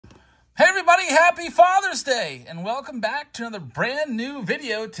everybody, happy Father's Day, and welcome back to another brand new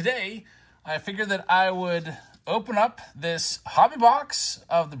video. Today, I figured that I would open up this hobby box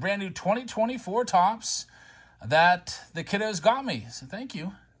of the brand new 2024 tops that the kiddos got me. So thank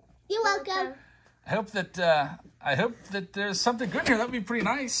you. You're welcome. I hope that there's something good here. That would be pretty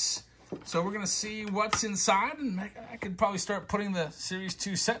nice. So we're gonna see what's inside, and I could probably start putting the Series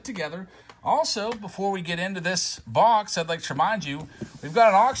 2 set together. Also, before we get into this box, I'd like to remind you, we've got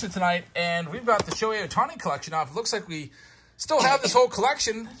an auction tonight, and we've got the Shohei Ohtani collection off. It looks like we still have this whole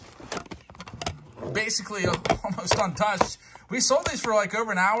collection basically almost untouched. We sold these for like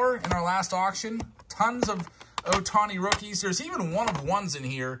over an hour in our last auction. Tons of Ohtani rookies. There's even one of ones in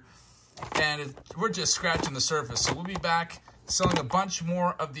here, and we're just scratching the surface. So we'll be back selling a bunch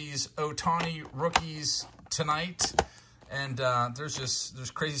more of these Ohtani rookies tonight. And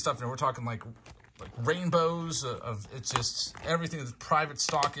there's crazy stuff in there. We're talking like rainbows of it's just everything. That's private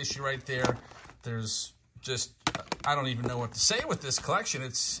stock issue right there. There's just, I don't even know what to say with this collection.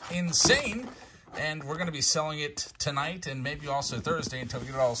 It's insane. And we're going to be selling it tonight and maybe also Thursday until we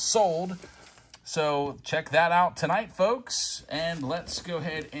get it all sold. So check that out tonight, folks. And let's go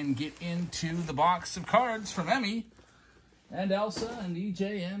ahead and get into the box of cards from Emmy and Elsa and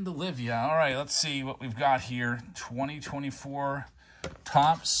EJ and Olivia. All right, let's see what we've got here. 2024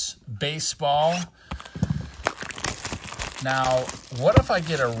 Topps Baseball. Now, what if I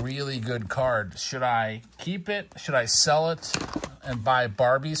get a really good card? Should I keep it? Should I sell it and buy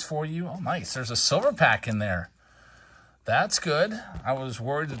Barbies for you? Oh, nice. There's a silver pack in there. That's good. I was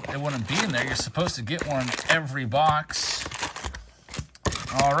worried that it wouldn't be in there. You're supposed to get one in every box.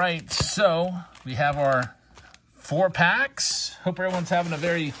 All right, so we have our 4 packs. Hope everyone's having a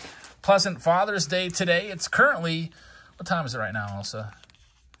very pleasant Father's Day today. It's currently, what time is it right now, Elsa?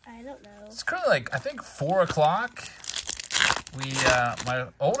 I don't know. It's currently like, I think 4 o'clock. My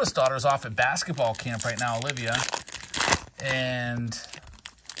oldest daughter's off at basketball camp right now, Olivia. And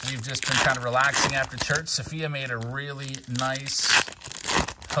we've just been kind of relaxing after church. Sophia made a really nice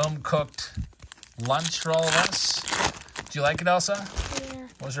home-cooked lunch for all of us. Do you like it, Elsa? Yeah.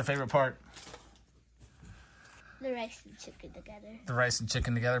 What was your favorite part? The rice and chicken together. The rice and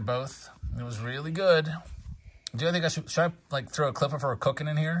chicken together, both. It was really good. Do you think should I like throw a clip of her cooking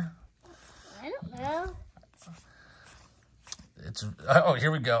in here? I don't know. Oh, here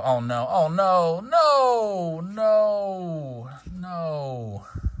we go. Oh no. Oh no. No. No. No.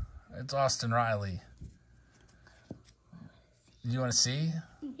 It's Austin Riley. You want to see?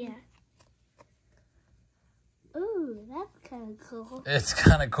 Yeah. Ooh, that's kind of cool. It's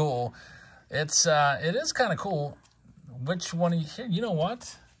kind of cool. It is kind of cool. Which one of you here? You know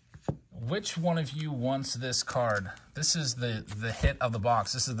what? Which one of you wants this card? This is the hit of the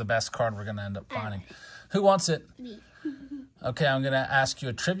box. This is the best card we're going to end up finding. Who wants it? Me. Okay, I'm going to ask you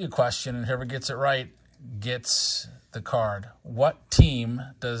a trivia question, and whoever gets it right gets the card. What team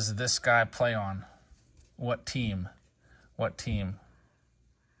does this guy play on? What team? What team?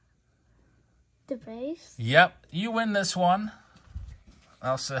 The Braves. Yep, you win this one.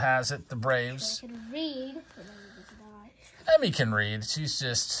 Elsa has it, the Braves. I can read. Emmy can read. She's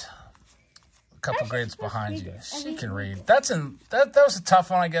just a couple grades behind you. She can read. That was a tough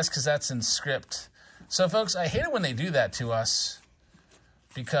one, I guess, because that's in script. So, folks, I hate it when they do that to us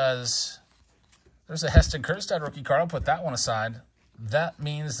because there's a Heston Kjerstad rookie card. I'll put that one aside. That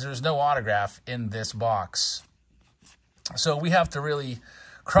means there's no autograph in this box. So we have to really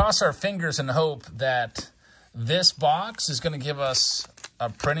cross our fingers and hope that this box is going to give us a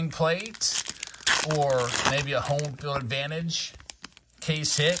printing plate or maybe a home field advantage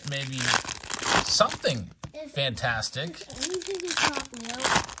case hit, maybe something fantastic. Anything is not real,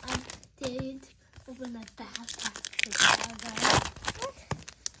 I did open my backpack.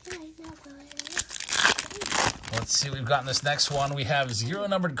 Let's see what we've got in this next one. We have 0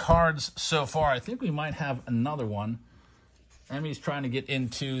 numbered cards so far. I think we might have another one. Emmy's trying to get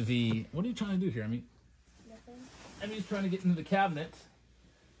into the... What are you trying to do here, Emmy? Nothing. Emmy's trying to get into the cabinet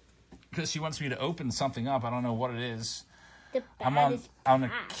because she wants me to open something up. I don't know what it is. I'm on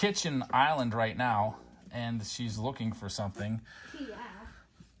a kitchen island right now, and she's looking for something. Yeah.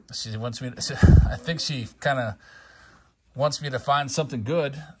 She wants me to... I think she kind of wants me to find something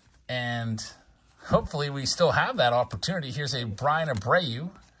good, and hopefully we still have that opportunity. Here's a Brian Abreu,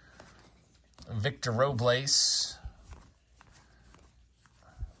 Victor Robles.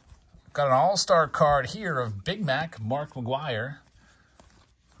 Got an all-star card here of Big Mac, Mark McGuire.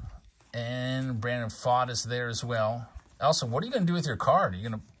 And Brandon Pfaadt is there as well. Elsa, what are you going to do with your card? Are you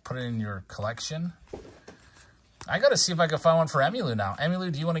going to put it in your collection? I got to see if I can find one for Emmylou now.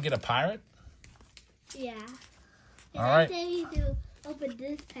 Emmylou, do you want to get a pirate? Yeah. All right. I say you do open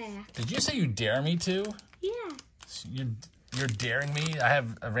this pack. Did you say you dare me to? Yeah. You're daring me? I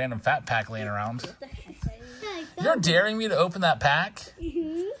have a random fat pack laying around. What the heck? You're daring me to open that pack?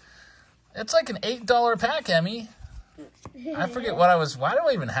 It's like an $8 pack, Emmy. I forget what I was... Why do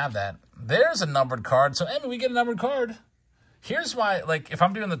I even have that? There's a numbered card. So, Emmy, we get a numbered card. Here's my... Like, if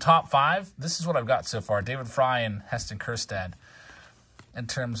I'm doing the top 5, this is what I've got so far. David Fry and Heston Kjerstad. In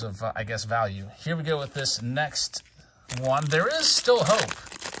terms of, I guess, value. Here we go with this next one. There is still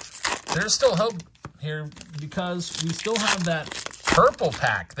hope. There's still hope here because we still have that purple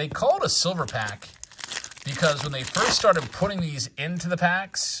pack. They call it a silver pack because when they first started putting these into the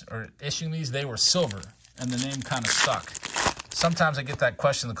packs or issuing these, they were silver and the name kind of stuck. Sometimes I get that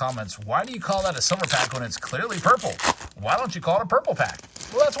question in the comments, why do you call that a silver pack when it's clearly purple? Why don't you call it a purple pack?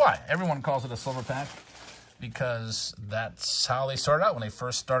 Well, that's why. Everyone calls it a silver pack because that's how they started out when they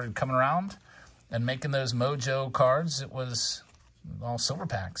first started coming around and making those Mojo cards. It was all silver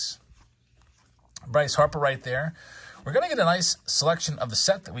packs. Bryce Harper right there. We're going to get a nice selection of the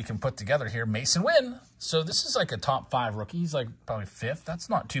set that we can put together here. Mason Wynn. So this is like a top 5 rookie. He's like probably 5th. That's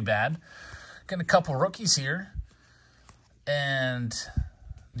not too bad. Getting a couple rookies here. And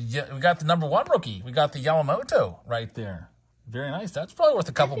we got the number 1 rookie. We got the Yamamoto right there. Very nice. That's probably worth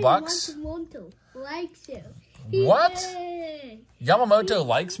a couple bucks. Yamamoto likes you. What? Yay. Yamamoto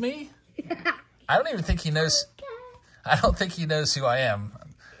likes me? I don't even think he knows. I don't think he knows who I am.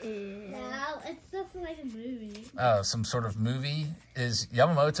 No, it's just like a movie. Oh, some sort of movie? Is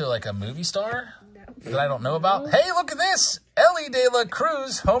Yamamoto like a movie star? No. That I don't know about? Hey, look at this! Ellie De La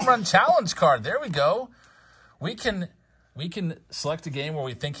Cruz Home Run Challenge card. There we go. We can select a game where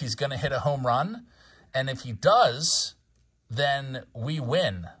we think he's going to hit a home run. And if he does, then we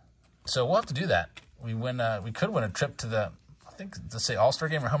win. So we'll have to do that. We could win a trip to the, I think, let's say All-Star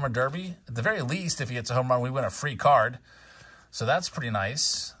Game or Home Run Derby. At the very least, if he hits a home run, we win a free card. So that's pretty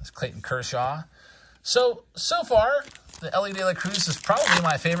nice. It's Clayton Kershaw. So far, the Ellie De La Cruz is probably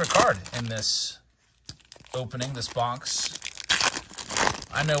my favorite card in this opening, this box.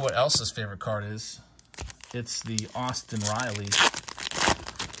 I know what Elsa's favorite card is. It's the Austin Riley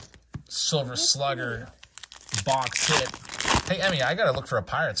Silver Slugger box hit. Hey, Emmy, I got to look for a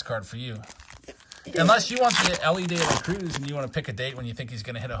Pirates card for you. Unless you want the Ellie De La Cruz and you want to pick a date when you think he's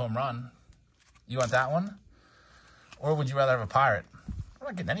going to hit a home run. You want that one? Or would you rather have a Pirate? I'm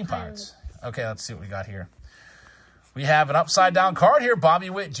not getting any Pirates. Okay, let's see what we got here. We have an upside-down card here.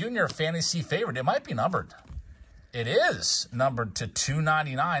 Bobby Witt Jr., fantasy favorite. It might be numbered. It is numbered to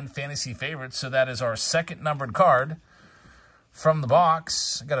 299, fantasy favorite. So that is our second numbered card from the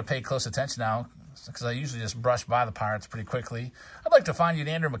box. I got to pay close attention now because I usually just brush by the Pirates pretty quickly. I'd like to find you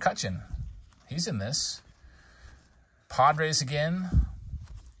Andrew McCutchen. He's in this. Padres again.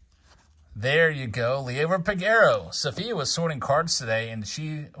 There you go. Liover Peguero. Sophia was sorting cards today, and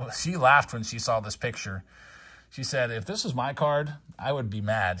she laughed when she saw this picture. She said, if this was my card, I would be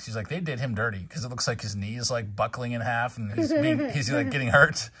mad. She's like, they did him dirty because it looks like his knee is like buckling in half and he's like getting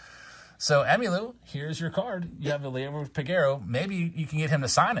hurt. So, Emmylou, here's your card. You have a Liover Peguero. Maybe you can get him to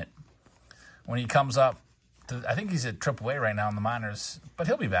sign it when he comes up. I think he's at AAA right now in the minors, but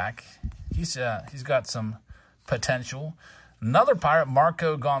he'll be back. He's got some potential. Another Pirate,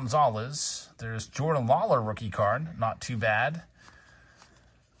 Marco Gonzalez. There's Jordan Lawler rookie card. Not too bad.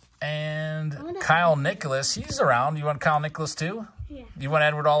 And Kyle Nicholas. He's around. You want Kyle Nicholas too? Yeah. You want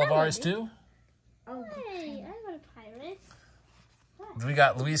Edward Olivares too? Oh, hey, I want a Pirate. We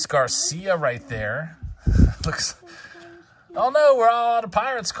got Luis Garcia right there. Looks. Oh no, we're all out of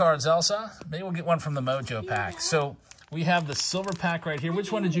Pirates cards, Elsa. Maybe we'll get one from the Mojo pack. So we have the silver pack right here.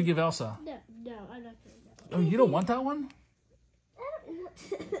 Which one did you give Elsa? No, I'm not doing that. Oh, you don't want that one?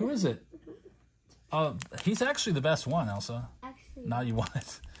 Who is it? He's actually the best one, Elsa. Actually, Now you want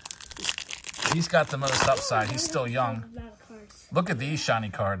it. He's got the most upside. He's still young. Look at these shiny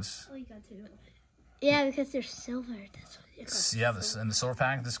cards. Oh, you got two. Yeah, because they're silver. That's what you got. Yeah, in the silver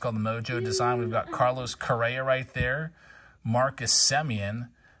pack, this is called the Mojo design. We've got Carlos Correa right there, Marcus Semien,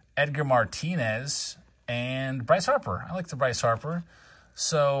 Edgar Martinez, and Bryce Harper. I like the Bryce Harper.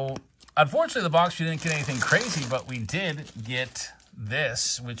 So, unfortunately, the box, we didn't get anything crazy, but we did get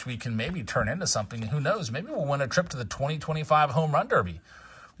this, which we can maybe turn into something. Who knows? Maybe we'll win a trip to the 2025 Home Run Derby.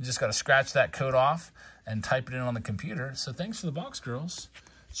 We just got to scratch that code off and type it in on the computer. So thanks for the box, girls.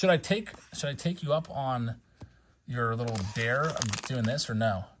 Should I take you up on your little dare of doing this or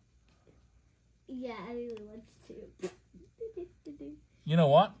no? Yeah, I really want to. You know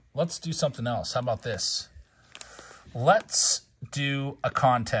what? Let's do something else. How about this? Let's do a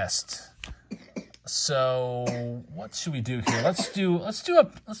contest. So what should we do here? Let's do a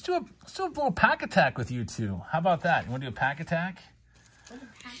little pack attack with you two. How about that? You want to do a pack attack?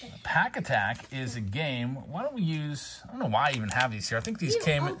 Pack Attack is a game. Why don't we use? I don't know why I even have these here. I think these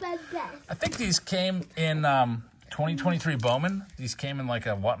came. I think these came in 2023 Bowman. These came in like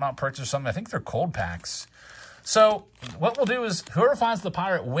a whatnot purchase or something. I think they're cold packs. So what we'll do is whoever finds the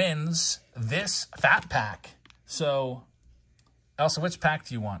pirate wins this fat pack. So, Elsa, which pack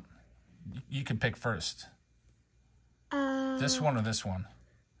do you want? You can pick first. This one or this one?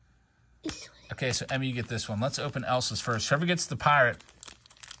 This one. Okay, so Emmy, you get this one. Let's open Elsa's first. Whoever gets the pirate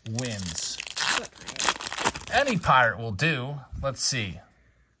wins. Any pirate will do. Let's see.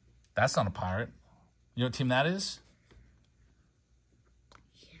 That's not a pirate. You know what team that is?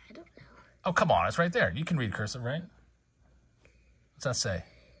 Yeah, I don't know. Oh, come on. It's right there. You can read cursive, right? What's that say?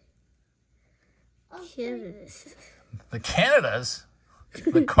 Canadas. The Canadas.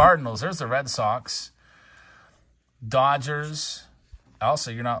 The Cardinals. There's the Red Sox. Dodgers.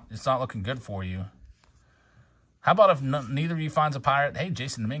 Elsa, it's not looking good for you. How about if neither of you finds a pirate? Hey,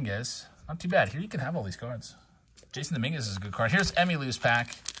 Jason Dominguez. Not too bad. Here, you can have all these cards. Jason Dominguez is a good card. Here's Emmylou's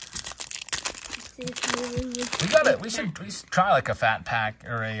pack. We should try like a fat pack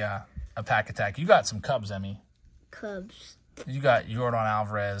or a pack attack. You got some Cubs, Emmy. Cubs. You got Jordan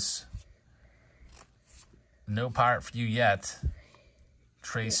Alvarez. No pirate for you yet.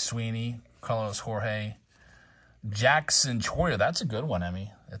 Trace Sweeney, Carlos Jorge, Jackson Choria. That's a good one,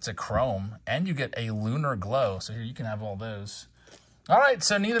 Emmy. It's a chrome, and you get a lunar glow. So here you can have all those. All right,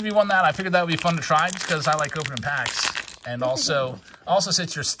 so neither of you won that. I figured that would be fun to try just because I like opening packs. And also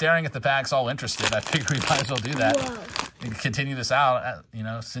since you're staring at the packs all interested, I figured we might as well do that. Whoa. And continue this out,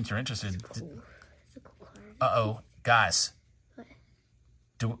 since you're interested. Uh-oh, guys.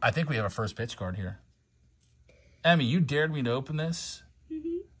 What? I think we have a first pitch card here. Emmy, you dared me to open this,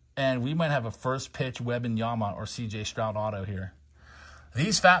 and we might have a first pitch Wembanyama or C.J. Stroud auto here.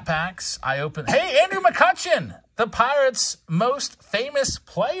 These fat packs, I opened. Hey, Andrew McCutcheon, the Pirates' most famous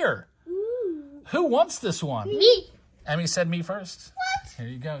player. Ooh. Who wants this one? Me. Emmy said me first. What? Here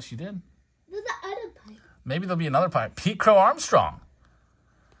you go. She did. There's the other pipe. Maybe there'll be another pirate. Pete Crow Armstrong.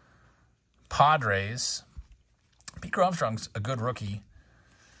 Padres. Pete Crow Armstrong's a good rookie.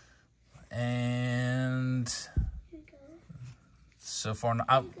 And so far,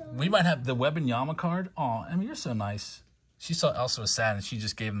 we might have the Wembanyama card. Oh, Emmy, you're so nice. She saw Elsa was sad, and she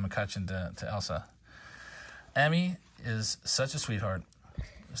just gave the McCutcheon to Elsa. Emmy is such a sweetheart.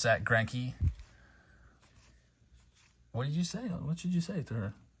 Zach Greinke. What did you say? What did you say to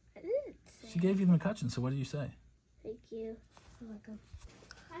her? I didn't say. She gave you the McCutcheon, so what did you say? Thank you. You're welcome.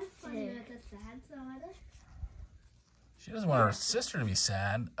 I'm funny with the sad side. She doesn't want her sister to be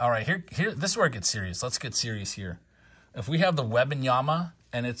sad. All right, here. This is where it gets serious. Let's get serious here. If we have the Wembanyama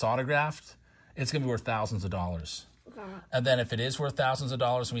and it's autographed, it's going to be worth thousands of dollars. Okay. And then if it is worth thousands of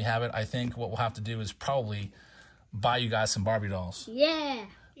dollars and we have it, I think what we'll have to do is probably buy you guys some Barbie dolls. Yeah.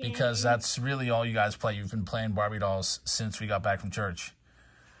 Because that's really all you guys play. You've been playing Barbie dolls since we got back from church.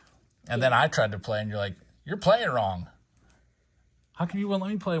 And then I tried to play, and you're like, you're playing wrong. How come you wouldn't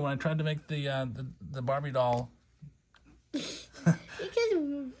let me play when I tried to make the Barbie doll? Because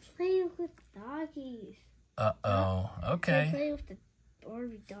we're playing with doggies. Uh-oh. Okay. We're playing with the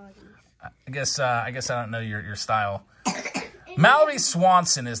Barbie doggies. I guess I don't know your style. Mallory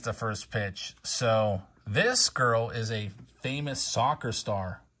Swanson is the first pitch. So this girl is a famous soccer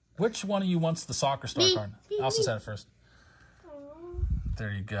star. Which one of you wants the soccer star card? Elsa said it first. Aww.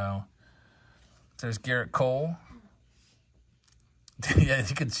 There you go. There's Garrett Cole. Yeah,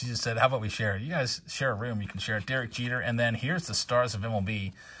 she just said, how about we share it? You guys share a room. You can share it. Derek Jeter. And then here's the Stars of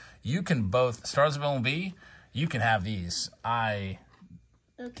MLB. You can both, Stars of MLB, you can have these. I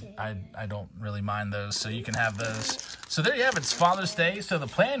don't really mind those, so you can have those. So there you have it. It's Father's Day. So the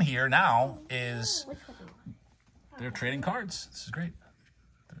plan here now is they're trading cards. This is great.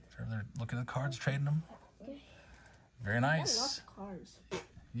 They're looking at the cards, trading them. Very nice. Lots of cards.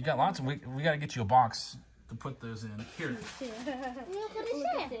 You got lots of, we got to get you a box to put those in. Here.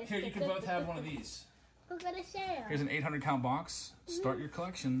 Here, you can both have one of these. We're gonna share. Here's an 800 count box. Start your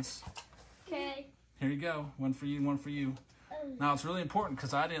collections. Okay. Here you go. One for you and one for you. Now, it's really important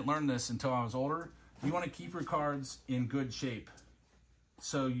because I didn't learn this until I was older. You want to keep your cards in good shape.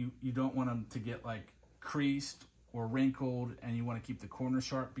 So you don't want them to get like creased or wrinkled, and you want to keep the corners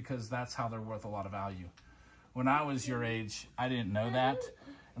sharp because that's how they're worth a lot of value. When I was your age, I didn't know that.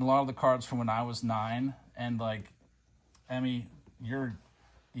 And a lot of the cards from when I was 9, and like, Emmy, you're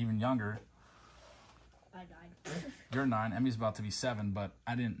even younger. I died. You're 9. Emmy's about to be 7, but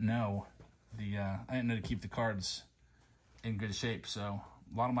I didn't know to keep the cards in good shape. So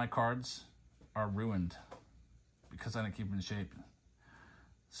a lot of my cards are ruined because I didn't keep them in shape.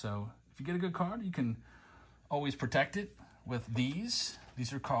 So if you get a good card, you can always protect it with these.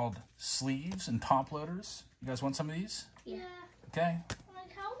 These are called sleeves and top loaders. You guys want some of these? Yeah. Okay.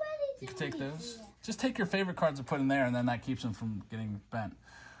 Like, how many You do can take we those. do? Just take your favorite cards and put in there, and then that keeps them from getting bent.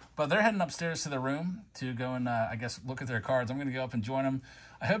 But they're heading upstairs to their room to go and, I guess, look at their cards. I'm going to go up and join them.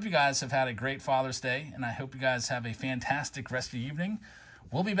 I hope you guys have had a great Father's Day, and I hope you guys have a fantastic rest of the evening.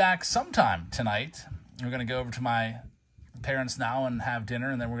 We'll be back sometime tonight. We're going to go over to my parents now and have dinner,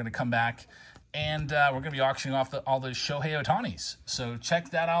 and then we're going to come back, and we're going to be auctioning off all those Shohei Ohtanis. So check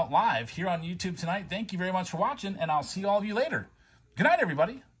that out live here on YouTube tonight. Thank you very much for watching, and I'll see all of you later. Good night,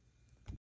 everybody.